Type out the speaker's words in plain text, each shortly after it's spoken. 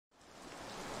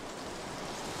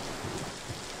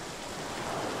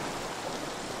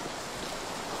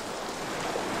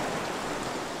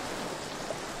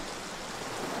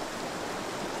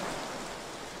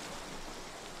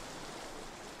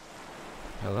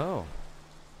Hello,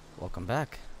 welcome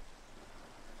back.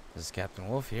 This is Captain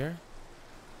Wolf here,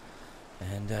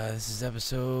 and this is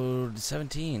episode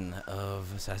 17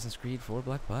 of Assassin's Creed 4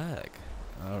 Black Flag.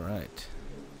 Alright,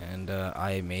 and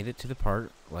I made it to the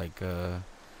part, like, it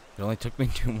only took me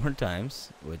 2 more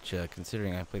times, which,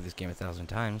 considering I played this game 1,000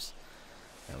 times,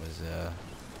 that was,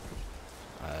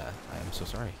 I am so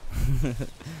sorry.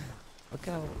 Look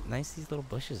how nice these little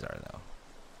bushes are, though.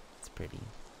 It's pretty.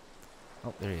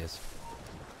 Oh, there he is.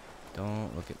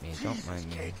 Don't look at me. Jesus, don't mind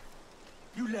me. kid.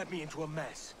 You led me into a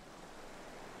mess.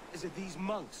 Is it these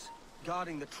monks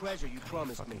guarding the treasure you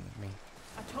promised me?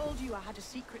 I told you I had a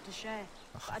secret to share,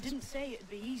 but I didn't say it'd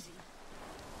be easy.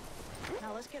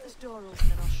 Now let's get this door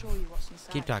open and I'll show you what's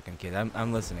inside. Keep talking, kid.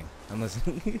 I'm listening. I'm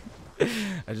listening.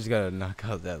 I just gotta knock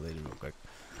out that lady real quick.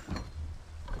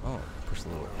 Oh, push the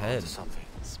little head. Something.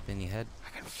 Spinny head. I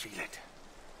can feel it.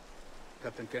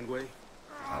 Captain Kenway?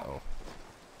 Uh-oh.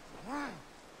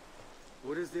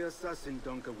 What is the assassin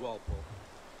Duncan Walpole?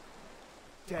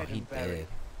 Dead he and buried. did.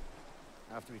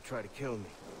 After he tried to kill me.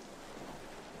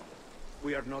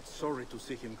 We are not sorry to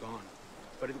see him gone,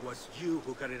 but it was you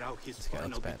who carried out his This guy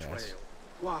final looks badass. betrayal.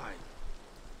 Why?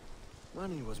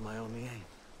 Money was my only aim.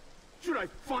 Should I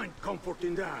find comfort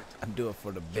in that? I'm doing it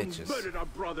for the You bitches. murdered our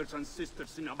brothers and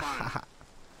sisters in a van.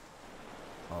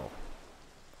 Oh.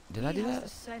 Did I do He has that? the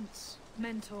sense,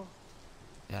 mentor.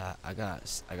 Yeah, I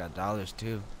got dollars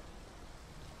too.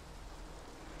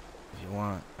 If you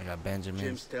want, I got Benjamin's.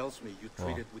 James tells me you Well,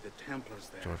 traded with the Templars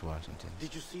there. George Washington.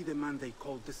 Did you see the man they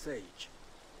called the Sage?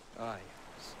 Aye,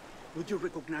 Would you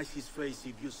recognize his face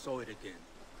if you saw it again?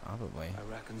 Probably. I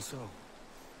reckon so.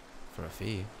 For a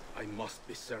fee. I must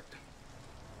be certain.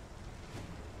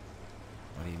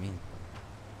 What do you mean?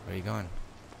 Where are you going?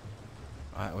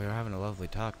 We were having a lovely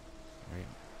talk. Right.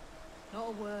 Not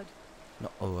a word.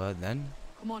 No, then?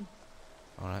 Come on.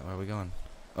 Alright, where are we going?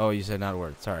 Oh, you said not a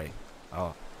word. Sorry.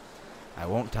 Oh. I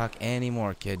won't talk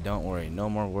anymore, kid. Don't worry. No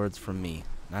more words from me.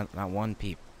 Not one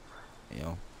peep. You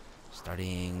know.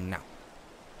 Starting now.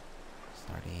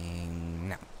 Starting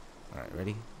now. Alright,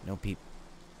 ready? No peep.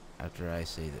 After I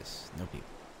say this. No peep.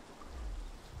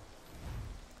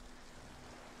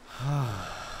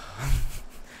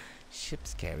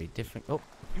 Ships carry different... Oh.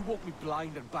 You walked me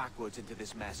blind and backwards into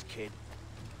this mess, kid.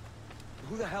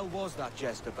 Who the hell was that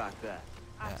jester back there?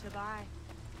 Atabai,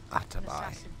 an Atabai.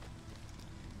 assassin.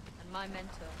 And my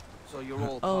mentor. So you're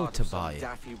all Oh, part of some Tobiah.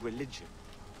 daffy religion.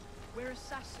 We're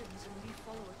assassins and we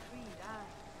follow a creed,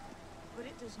 aye. But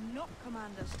it does not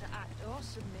command us to act or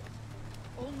submit,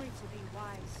 only to be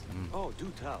wise. Oh,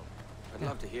 do tell. I'd Yeah.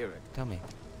 love to hear it. Tell me.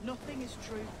 Nothing is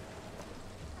true.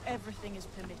 Everything is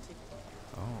permitted.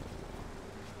 Oh.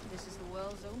 This is the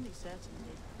world's only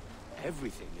certainty.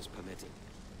 Everything is permitted.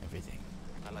 Everything.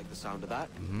 I like the sound of that.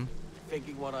 Mm-hmm.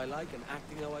 Thinking what I like and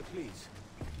acting how I please.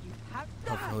 You have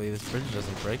that. Hopefully this bridge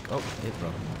doesn't break. Oh, it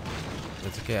broke.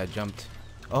 That's okay, I jumped.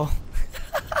 Oh.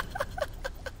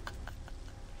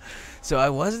 So I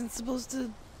wasn't supposed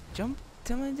to jump?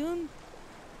 What am I doing?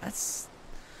 That's...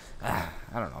 I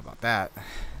don't know about that.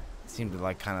 It seemed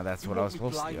like kind of that's You what I was walked me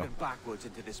supposed to blind do. and backwards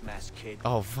into this mess, kid.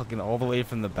 Oh, fucking all the way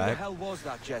from the Who the back. hell was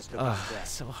that jester Ugh, back there?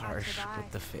 so harsh Atabai,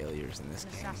 with the failures in this an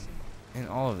game. assassin. In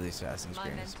all of the Assassin's My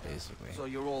games, mentor. basically. So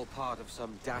you're all part of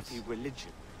some daffy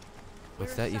religion.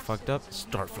 What's We're that, you fucked up? assassins and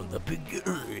we Start from the follow a creed,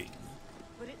 beginning.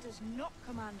 But it does not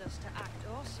command us to act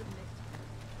or submit,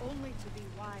 only to be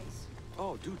wise.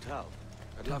 Oh, do tell.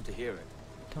 I'd love to hear it.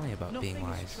 Tell me about Nothing being is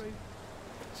wise, true.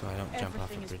 so I don't jump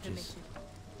off Everything of is bridges. permitted.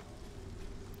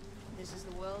 This is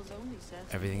the world's only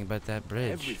certainty. Everything about that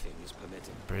bridge. Everything is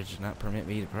permitted. Bridge not permit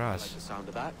me to I cross. like the sound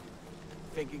of that.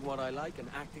 Thinking what I like and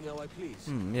acting how I please.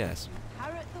 Yes.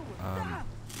 Parrot the wood.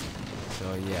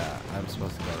 So yeah, I'm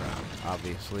supposed to go around.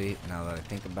 Obviously, now that I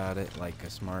think about it, like a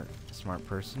smart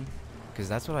person, because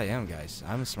that's what I am, guys.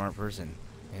 I'm a smart person.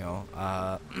 You know,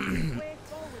 Way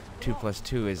forward. 2 plus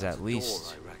 2 is That's at a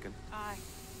least door, I reckon. Aye.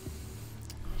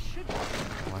 Should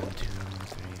 1, 2,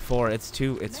 3, 4. It's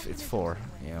 2. It's 4.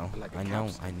 You know, Like a I know.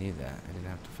 capstone. I knew that. I didn't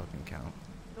have to fucking count.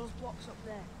 those blocks up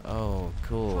there. Oh,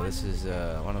 cool. This is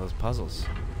one of those puzzles.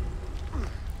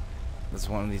 That's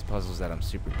one of these puzzles that I'm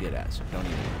super good at. So don't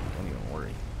even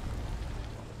worry.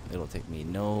 It'll take me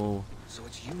no So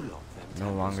it's you lot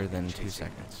then. longer than 2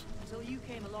 seconds. Until you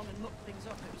came along and mucked things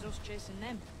up, it was us chasing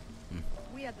them.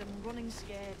 We had them running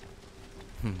scared.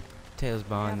 Tails They have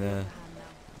behind the the upper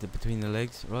hand now. between the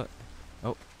legs. What?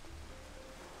 Oh.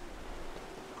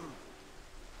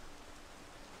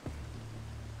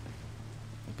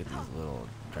 Look at these little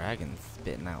dragons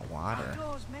spitting out water. Our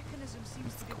door's mechanism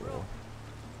seems That's to be cool. broke.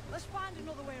 Let's find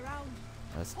another way around.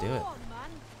 Let's do Come it. on,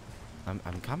 man.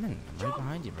 I'm coming. I'm right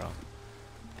behind you, bro.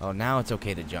 Oh, now it's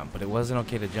okay to jump, but it wasn't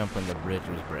okay to jump when the bridge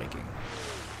was breaking.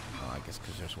 Oh, I guess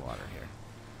because there's water here.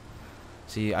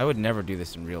 See, I would never do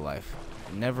this in real life.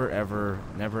 Never, ever,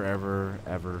 never, ever,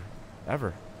 ever,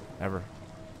 ever, ever.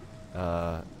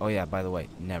 Oh yeah, by the way,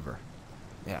 never.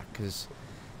 Yeah, because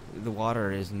the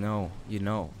water is no, you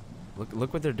know.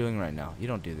 Look what they're doing right now. You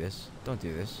don't do this. Don't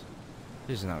do this.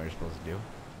 This is not what you're supposed to do.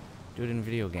 Do it in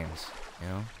video games, you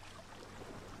know?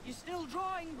 You're still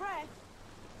drawing breath.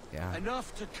 Yeah.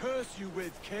 Enough to curse you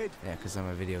with, kid. Yeah, because I'm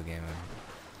a video gamer.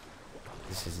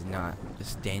 This is not, this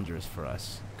is dangerous for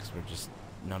us, because we're just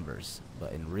numbers.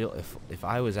 But in real, if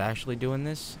I was actually doing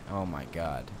this, oh my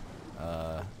god.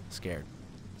 Scared.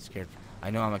 Scared.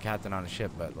 I know I'm a captain on a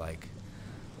ship, but like,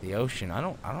 the ocean, I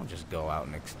don't just go out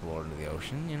and explore into the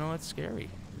ocean, you know, it's scary.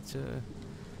 It's a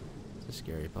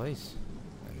scary place.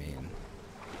 I mean,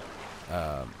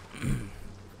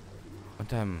 one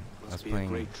time I was playing.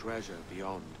 Great treasure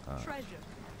beyond. Treasure.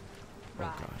 Oh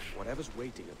Right. gosh. Whatever's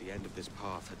waiting at the end of this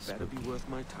path had better be worth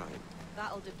my time.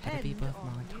 That'll Better depend be worth on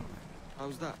my you. time.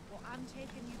 How's that? Well, I'm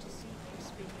taking you to see me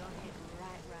spin your head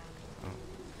right round.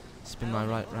 Spin my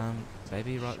right round,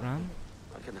 baby, right round.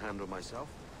 I can handle myself.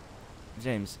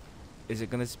 James, is it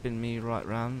gonna spin me right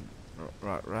round,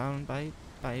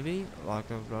 baby, like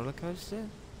a roller coaster?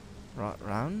 Right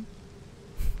round?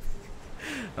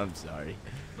 I'm sorry.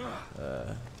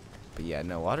 But yeah,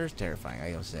 no, water is terrifying.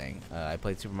 Like I was saying, I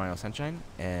played Super Mario Sunshine,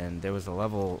 and there was a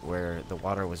level where the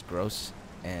water was gross.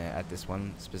 At this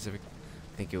one specific,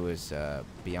 I think it was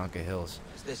Bianca Hills,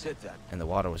 Is this it then? and the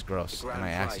water was gross, The and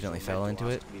grand I prize accidentally you're fell meant to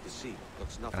into it, ask me to see.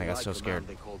 Looks and I nothing got like so the scared,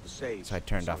 man they called the Sage, so I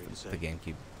turned off sorry to say. the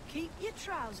GameCube Keep your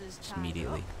trousers just tied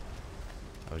immediately.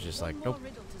 up. I was just One like, more nope,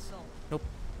 riddle to solve. nope.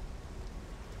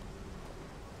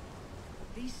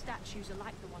 These statues are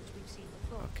like the ones we've seen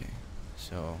before. Okay,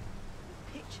 so,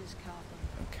 Pictures carved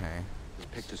on them. okay. There's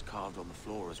pictures carved on the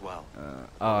floor as well. Oh,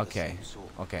 Of the okay, same sort.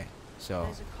 okay. So,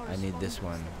 There's a I need this correspondence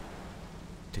one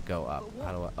there. to go up. But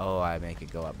How do I? Oh, I make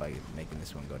it go up by making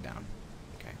this one go down.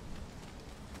 Okay.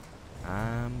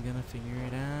 I'm gonna figure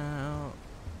it out.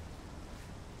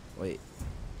 Wait.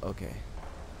 Okay.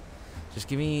 Just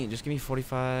give me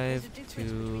 45 There's a difference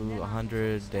to between them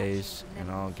 100 statues days, and and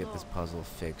them on I'll the get this floor. puzzle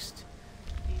fixed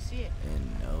Do you see it?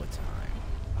 in no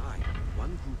time. Aye,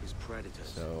 one group is predators.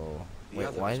 So, The wait,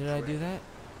 other why is did I prey. do that?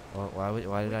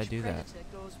 Why did I Which do that? predator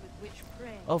goes with which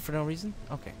prey? Oh, for no reason?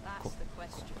 Okay, That's cool. the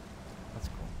question. That's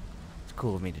cool. It's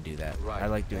cool of me to do that. Right, I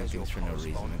like doing there's things for your no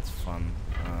reason. correspondence. It's fun.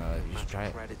 You should Match try a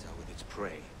it. predator with its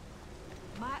prey.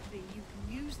 Might be you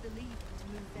can use the lever to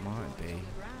move them Might drawings be. on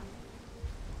the ground.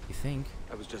 You think?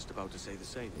 I was just about to say the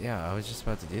same. Yeah, I was just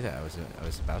about to do that. I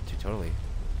was about to totally,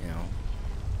 you know.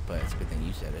 But it's a good thing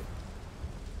you said it.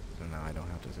 So now I don't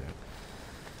have to say it.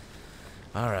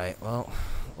 Alright, well,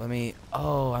 let me...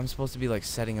 Oh, I'm supposed to be like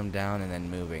setting them down and then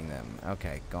moving them.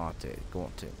 Okay, got it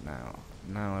now.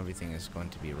 Now everything is going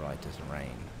to be right as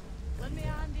rain. Lend me a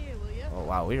hand here, will you? Oh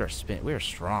wow, we are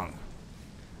strong.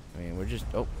 I mean, we're just...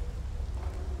 Oh.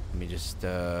 Let me just,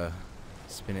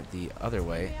 spin it the other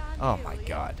way. Oh my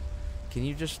god. Can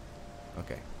you just...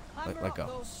 Okay. Clamber let up go.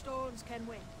 those stones, can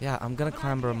we? Yeah, I'm gonna Have an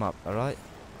clamber them idea. up, alright?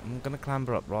 I'm gonna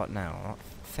clamber up right now, alright?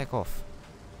 Feck off.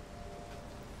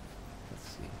 Let's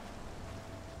see.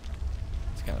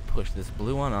 Just gotta push this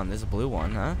blue one on this blue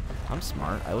one, huh? I'm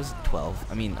smart. I was 12.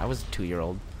 I mean, I was a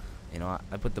 2-year-old. You know,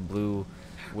 I put the blue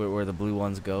where the blue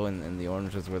ones go, and the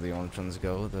orange is where the orange ones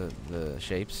go, the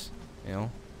shapes, you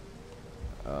know?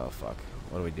 Oh, fuck.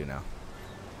 What do we do now?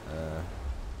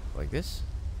 Like this?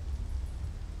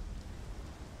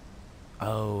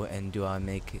 Oh, and do I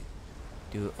make it?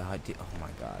 Oh my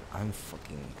god,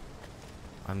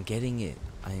 I'm getting it.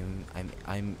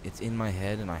 It's in my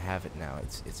head and I have it now.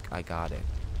 I got it.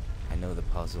 I know the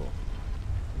puzzle.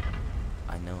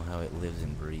 I know how it lives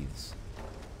and breathes.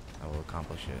 I will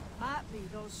accomplish it. Might be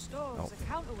those stones Oh.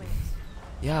 are counterweights.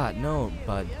 Yeah, Lend me a no, hand here,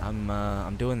 but will ya?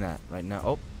 I'm doing that right now.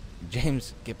 Oh,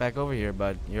 James, get back over here,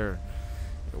 bud. You're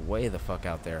way the fuck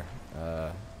out there.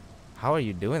 How are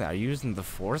you doing that? Are you using the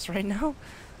Force right now?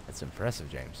 That's impressive,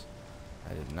 James.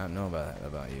 I did not know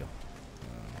about you.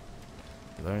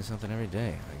 You learn something every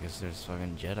day. I guess there's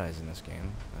fucking Jedis in this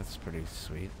game. That's pretty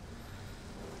sweet.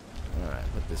 Alright,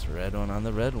 put this red one on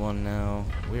the red one now.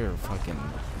 We're fucking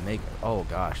oh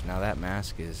gosh, now that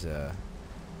mask is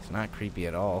it's not creepy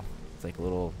at all. It's like a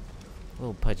little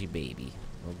pudgy baby.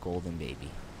 Little golden baby.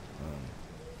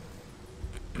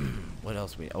 What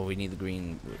else we need the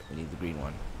green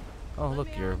one. Oh Let look,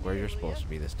 me you're on where here, you're will supposed ya? to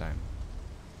be this time.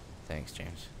 Thanks,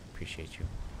 James. Appreciate you.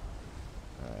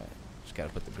 Alright, just gotta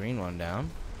put the green one down.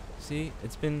 See,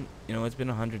 it's been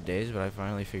 100 days, but I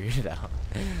finally figured it out.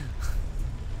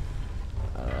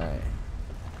 Alright.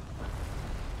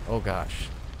 Oh gosh,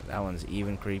 that one's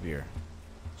even creepier.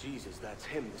 Jesus, that's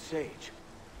him, the sage.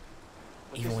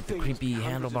 But Even this with the thing must be creepy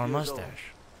hundreds of handlebar years old. mustache.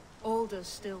 Older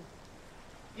still.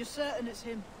 You're certain it's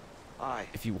him? Aye.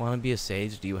 If you want to be a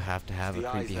sage, do you have to have a the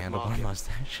eyes creepy that mark handlebar him.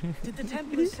 mustache? Did the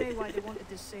Templars say why they wanted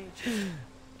this sage?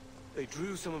 They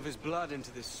drew some of his blood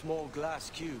into this small glass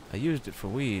cube. I used it for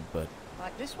weed, but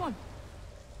Like this one?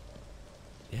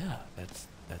 yeah, that's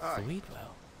Aye. the weed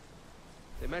well.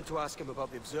 They meant to ask him about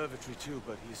the observatory too,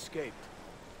 but he escaped.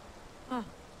 Huh.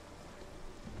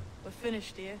 We're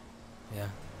finished here. Yeah,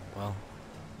 well,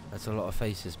 that's a lot of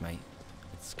faces, mate.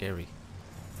 It's scary.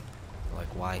 Like,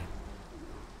 why?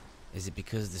 Is it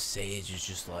because the sage is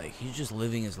just like, he's just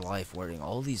living his life wearing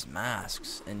all these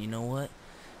masks, and you know what?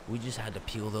 We just had to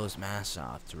peel those masks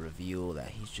off to reveal that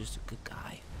he's just a good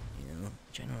guy, you know,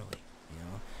 generally, you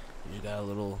know? He just got a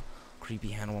little creepy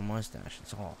handlebar mustache,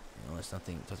 that's all. You know, it's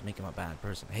nothing, it doesn't make him a bad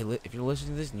person. Hey, if you're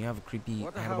listening to this and you have a creepy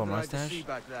What the hell handlebar did I just mustache, see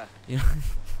back there? you know,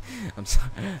 I'm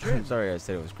sorry I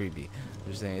said it was creepy. I'm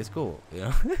just saying it's cool, you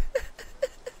know?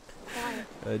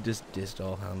 Quiet. Just dissed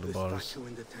all The handlebars. statue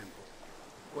in the temple.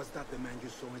 Was that the man you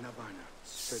saw in Havana?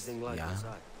 Something like Yeah.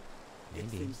 inside. It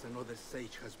Maybe. seems another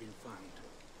sage has been found.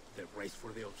 The race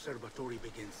for the observatory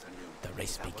begins anew. The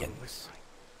race Is that what it begins. was?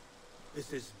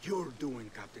 This is your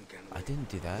doing, Captain Kennedy. I didn't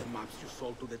do that. The maps you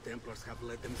sold to the Templars have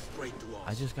led them straight to us.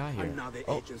 I just got here. And now the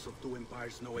Oh. agents of two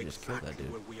empires know You just killed that exactly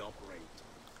dude. where we operate.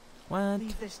 What?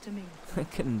 Leave this to me.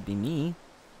 That couldn't be me.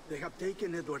 They have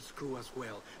taken Edward's crew as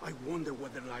well. I wonder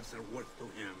what their lives are worth to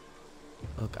him.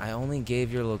 Look, I only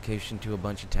gave your location to a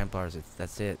bunch of Templars.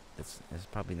 That's it. It's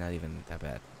probably not even that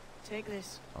bad. Take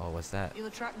this. Oh, what's that? You'll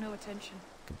attract no attention.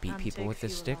 Could beat and people take with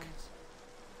this fewer stick? lives.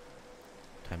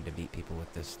 Time to beat people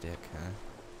with this stick, huh?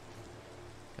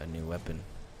 Got a new weapon.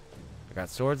 I got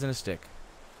swords and a stick.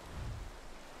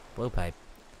 Blowpipe.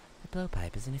 The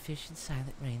blowpipe is an efficient,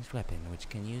 silent, ranged weapon which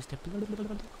can use to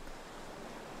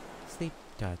sleep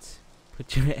darts.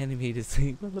 Put your enemy to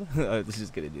sleep. I'm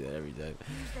just gonna do that every time.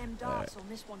 Use them darts on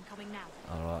this one coming now.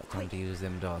 Alright, time to use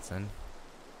them darts then.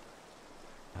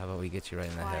 How about we get you right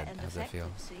in the Quiet head? and How's that feel?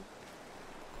 effective, see?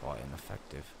 Quiet and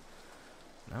effective.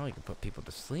 Now we can put people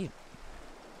to sleep.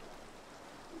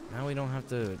 Now we don't have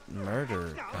to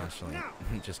murder constantly.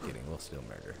 Just kidding, we'll still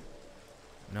murder.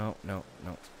 No, no,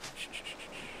 no. Shh, shh, shh, shh.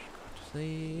 Go to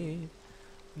sleep.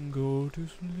 Go to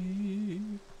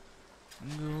sleep.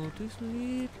 Go to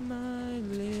sleep, my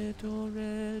little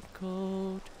red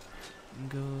coat.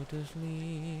 Go to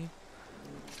sleep.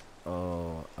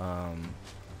 Oh,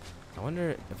 I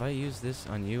wonder if I use this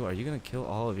on you, are you gonna kill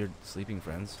all of your sleeping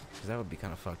friends? Because that would be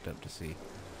kind of fucked up to see.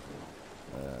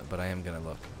 But I am gonna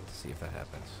look to see if that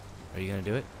happens. Are you gonna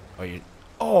do it? Or you?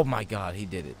 Oh my God, he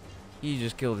did it. He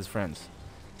just killed his friends.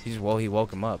 He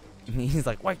woke him up. He's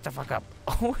like, wake the fuck up.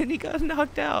 Oh, and he got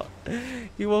knocked out.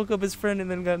 He woke up his friend and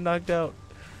then got knocked out.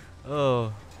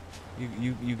 Oh,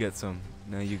 you get some.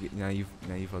 Now you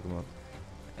fuck him up.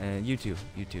 And you too.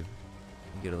 You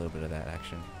get a little bit of that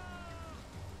action.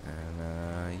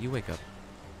 And you wake up.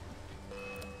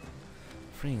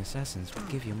 Freeing assassins will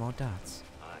give you more dots.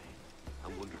 Aye.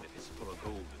 I'm wondering if it's full of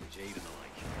gold and jade and the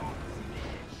like.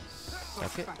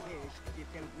 Suck it.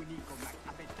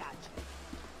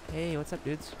 Hey, what's up,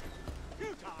 dudes?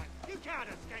 You can't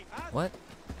escape us. What?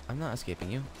 I'm not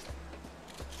escaping you.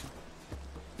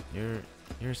 You're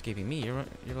escaping me. You're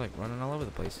like running all over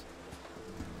the place.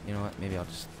 You know what? Maybe I'll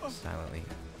just silently.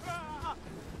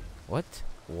 What?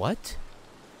 What?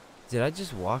 Did I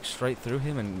just walk straight through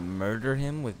him and murder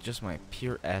him with just my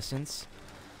pure essence?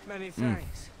 Many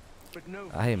thanks, but no.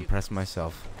 I impressed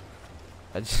myself.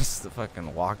 I just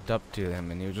fucking walked up to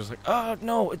him and he was just like, "Oh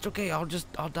no, it's okay. I'll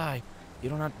die. You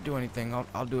don't have to do anything.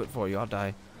 I'll do it for you. I'll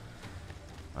die."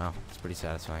 Wow, it's pretty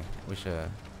satisfying. Wish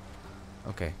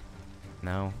okay.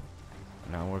 Now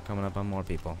we're coming up on more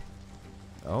people.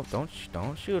 Oh, don't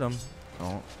shoot him.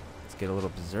 Oh, let's get a little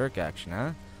berserk action,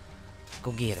 huh?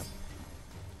 Go get him.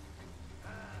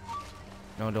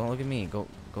 No, don't look at me. Go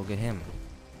get him.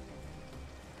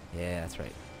 Yeah, that's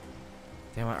right.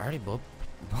 Damn, I already blow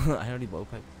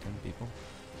piped 10 people.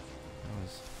 That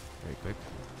was very quick.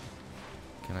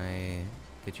 Can I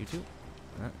get you too?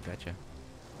 Gotcha.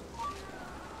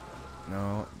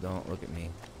 No, don't look at me.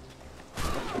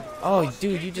 Oh,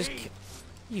 dude, you just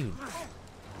you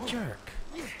jerk.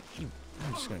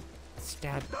 I'm just gonna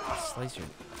slice your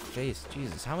face.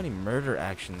 Jesus, how many murder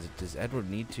actions does Edward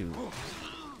need to,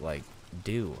 like,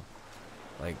 do?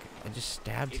 Like, I just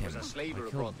stabbed him. Like,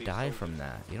 he'll die from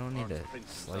that. You don't need to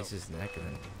slice his neck and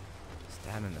then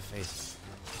stab him in the face.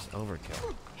 Just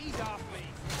overkill.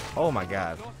 Oh my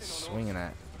God, swinging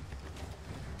that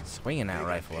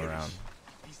rifle around.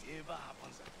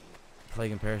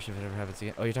 plague and perish if it ever happens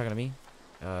again. Oh, you're talking to me?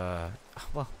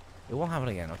 Well, it won't happen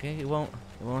again, okay? It won't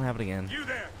happen again. You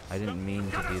there! I didn't mean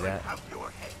to do that. Have your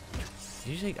head.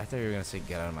 Did you say? I thought you were gonna say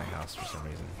get out of my house for some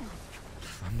reason.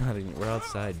 I'm not even. We're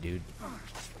outside, dude.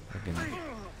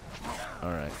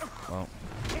 Alright, well,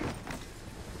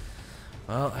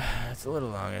 it's a little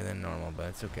longer than normal, but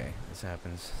it's okay. This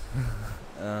happens.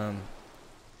 I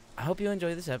hope you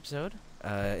enjoyed this episode.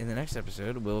 In the next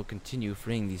episode, we'll continue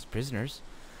freeing these prisoners.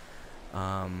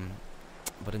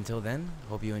 But until then,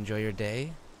 hope you enjoy your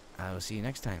day. I will see you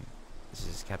next time. This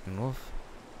is Captain Wolf,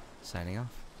 signing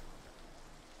off.